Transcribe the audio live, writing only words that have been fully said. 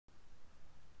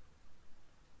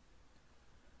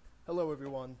Hello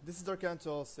everyone, this is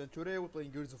Darkantos and today we're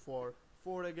playing Gears of War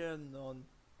 4 again on,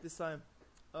 this time,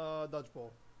 Dodgeball.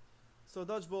 So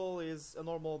Dodgeball is a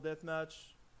normal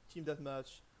deathmatch, team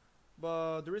deathmatch,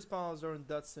 but the respawns aren't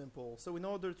that simple. So in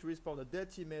order to respawn a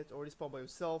dead teammate or respawn by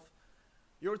yourself,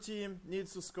 your team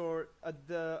needs to score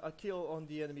a kill on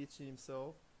the enemy team.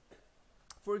 So,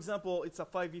 for example, it's a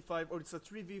 5v5 or it's a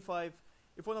 3v5.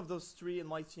 If one of those three in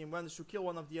my team manages to kill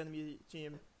one of the enemy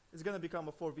team, it's gonna become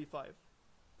a 4v5.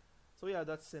 So yeah,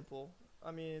 that's simple. I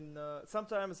mean,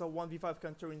 sometimes a 1v5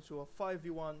 can turn into a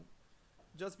 5v1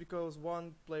 just because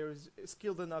one player is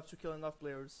skilled enough to kill enough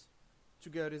players to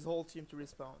get his whole team to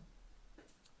respawn.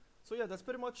 So yeah, that's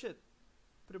pretty much it.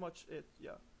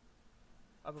 Yeah.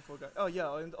 I forgot. Oh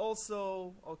yeah, and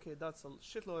also, okay, that's a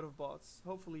shitload of bots.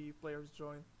 Hopefully players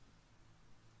join.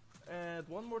 And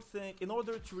one more thing, in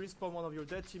order to respawn one of your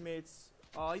dead teammates,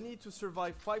 I need to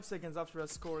survive 5 seconds after I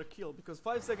score a kill, because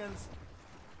 5 seconds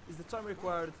is the time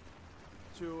required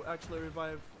to actually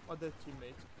revive a dead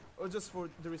teammate, or just for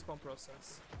the respawn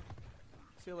process.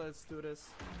 So let's do this.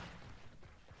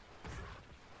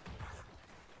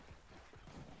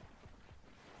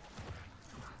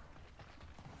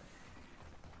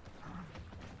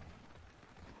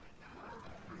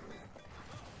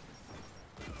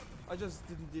 I just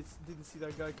didn't see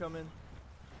that guy coming.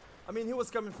 I mean, he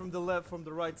was coming from the left, from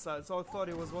the right side, so I thought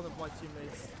he was one of my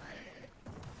teammates.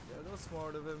 Yeah, that was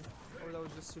smart of him, or that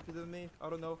was just stupid of me. I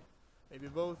don't know, maybe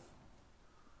both.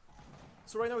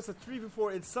 So right now it's a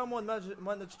 3v4, and someone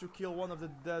managed to kill one of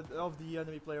the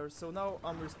enemy players. So now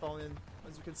I'm respawning.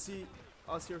 As you can see,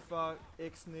 Asirfa,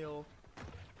 X-Nil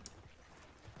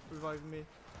revived me.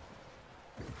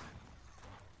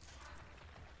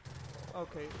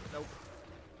 Okay, nope.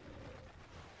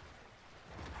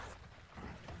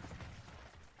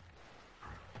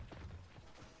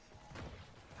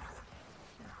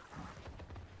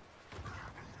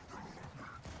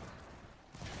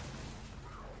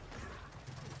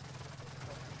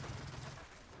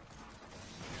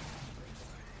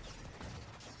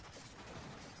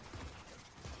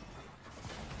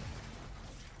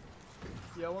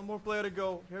 Yeah, one more player to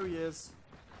go. Here he is.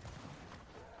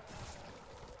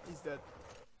 He's dead.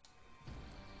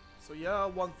 So yeah,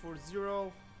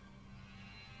 1-4-0.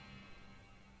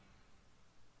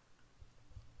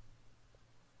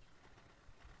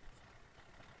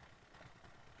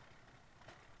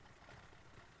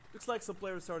 Looks like some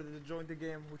players started to join the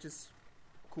game, which is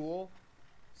cool.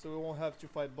 So we won't have to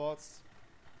fight bots.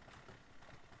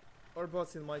 Or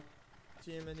bots in my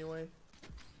team anyway.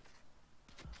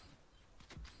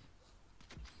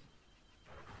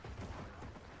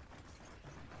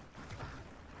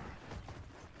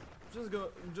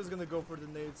 I'm just gonna go for the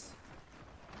nades.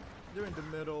 They're in the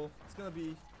middle. It's gonna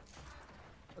be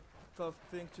a tough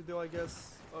thing to do, I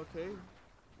guess. Okay.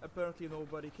 Apparently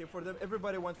nobody came for them.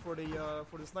 Everybody went for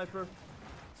the sniper.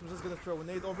 So I'm just gonna throw a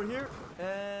nade over here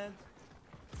and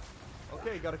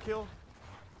okay, got a kill.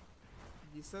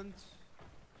 Decent.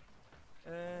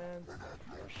 And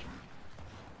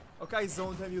okay, I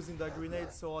zoned him using that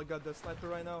grenade, so I got the sniper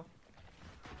right now.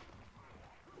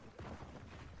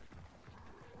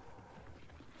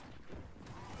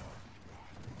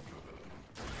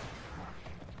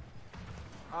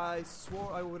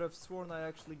 I would have sworn I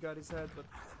actually got his head, but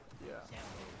yeah.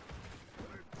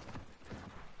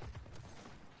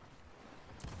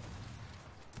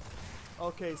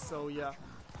 Okay, so yeah.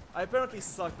 I apparently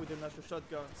suck with the natural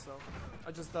shotgun, so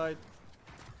I just died.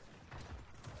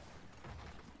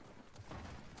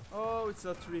 Oh, it's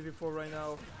a 3v4 right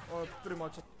now, or pretty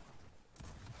much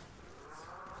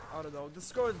I don't know. The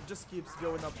score just keeps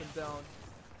going up and down.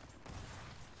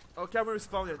 Oh, camera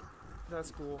respawned.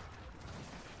 That's cool.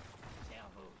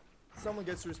 Someone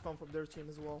gets to respawn from their team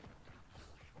as well.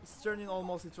 It's turning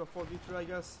almost into a 4v3, I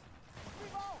guess.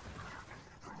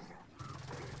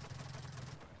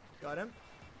 Got him.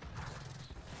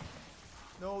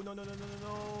 No.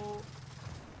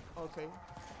 Okay.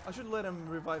 I should let him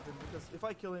revive him, because if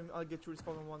I kill him, I'll get to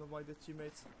respawn on one of my dead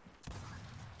teammates.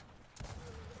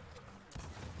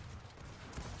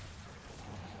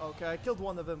 Okay, I killed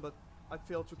one of them, but I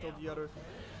failed to kill the other.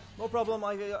 No problem,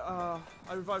 I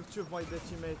revived 2 of my dead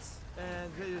teammates,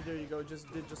 and there you go, just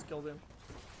killed him.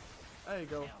 There you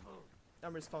go.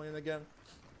 I'm respawning again.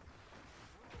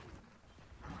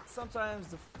 Sometimes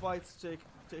the fights take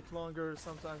longer,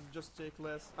 sometimes just take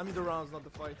less. I mean the rounds, not the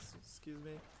fights, excuse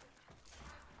me.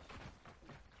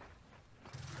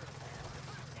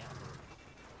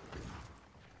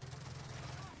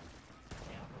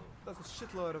 That's a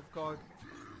shitload of cog.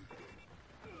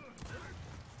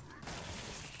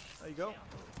 There you go.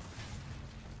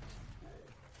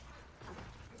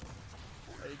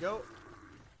 go.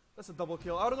 That's a double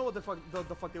kill. I don't know what the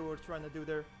fuck they were trying to do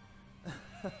there.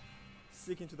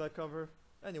 Sticking to that cover.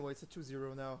 Anyway, it's a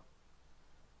 2-0 now.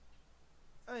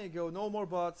 There you go, no more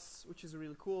bots, which is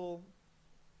really cool.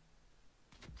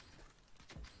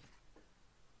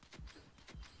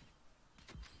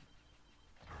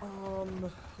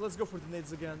 Let's go for the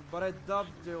nades again, but I doubt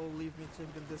they'll leave me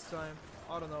take them this time.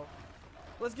 I don't know.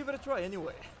 Let's give it a try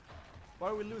anyway. Why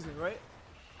are we losing, right?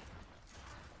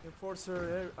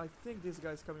 Enforcer, I think this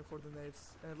guy's coming for the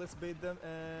nades. And let's bait them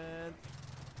and...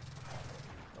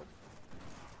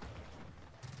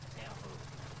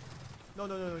 Nope.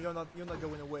 No, you're not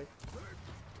going away.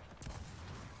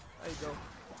 There you go.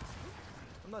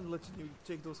 I'm not letting you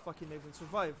take those fucking nades and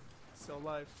survive. Stay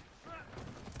alive.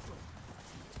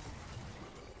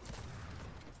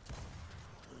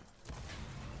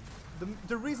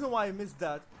 The reason why I missed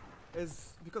that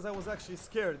is because I was actually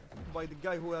scared by the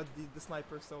guy who had the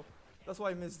sniper, so that's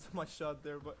why I missed my shot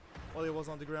there, but while he was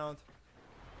on the ground.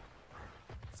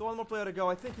 So one more player to go.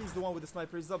 I think he's the one with the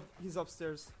sniper. He's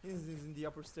upstairs. He's in the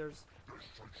upper stairs.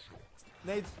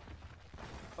 Nade.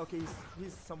 Okay,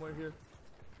 he's somewhere here.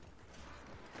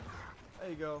 There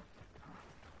you go.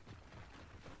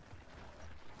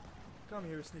 Come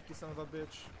here, sneaky son of a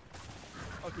bitch.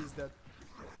 Okay, he's dead.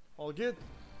 All good.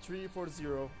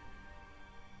 3-4-0.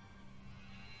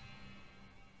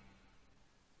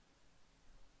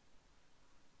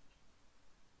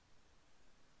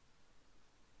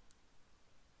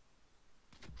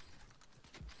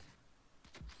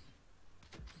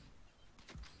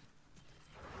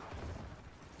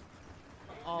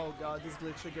 Oh god, this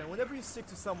glitch again. Whenever you stick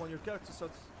to someone, your character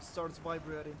starts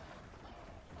vibrating.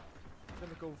 I'm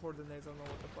gonna go for the nades. I don't know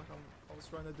what the fuck I was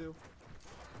trying to do.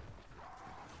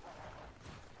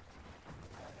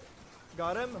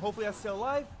 Got him. Hopefully I stay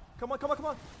alive. Come on, come on, come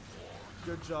on.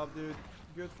 Good job, dude.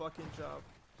 Good fucking job.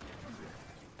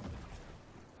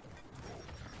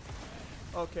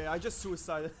 Okay, I just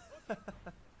suicided. That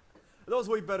was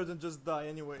way better than just die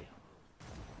anyway.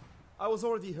 I was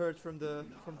already hurt from the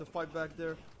fight back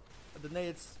there. The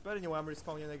nades. But anyway, I'm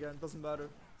respawning in again. Doesn't matter.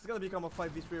 It's gonna become a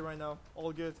 5v3 right now.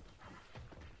 All good.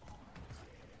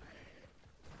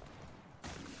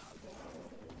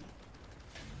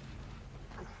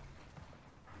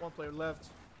 One player left.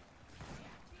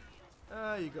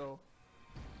 There you go.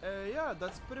 Yeah,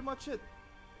 that's pretty much it.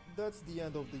 That's the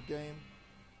end of the game.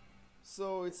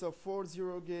 So it's a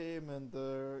 4-0 game, and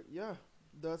yeah,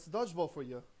 that's Dodgeball for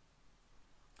you.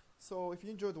 So if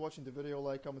you enjoyed watching the video,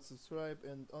 like, comment, subscribe,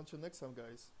 and until next time,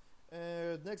 guys.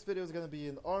 And next video is gonna be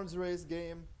an arms race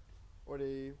game or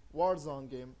the Warzone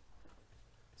game.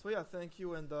 So yeah, thank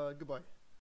you and goodbye.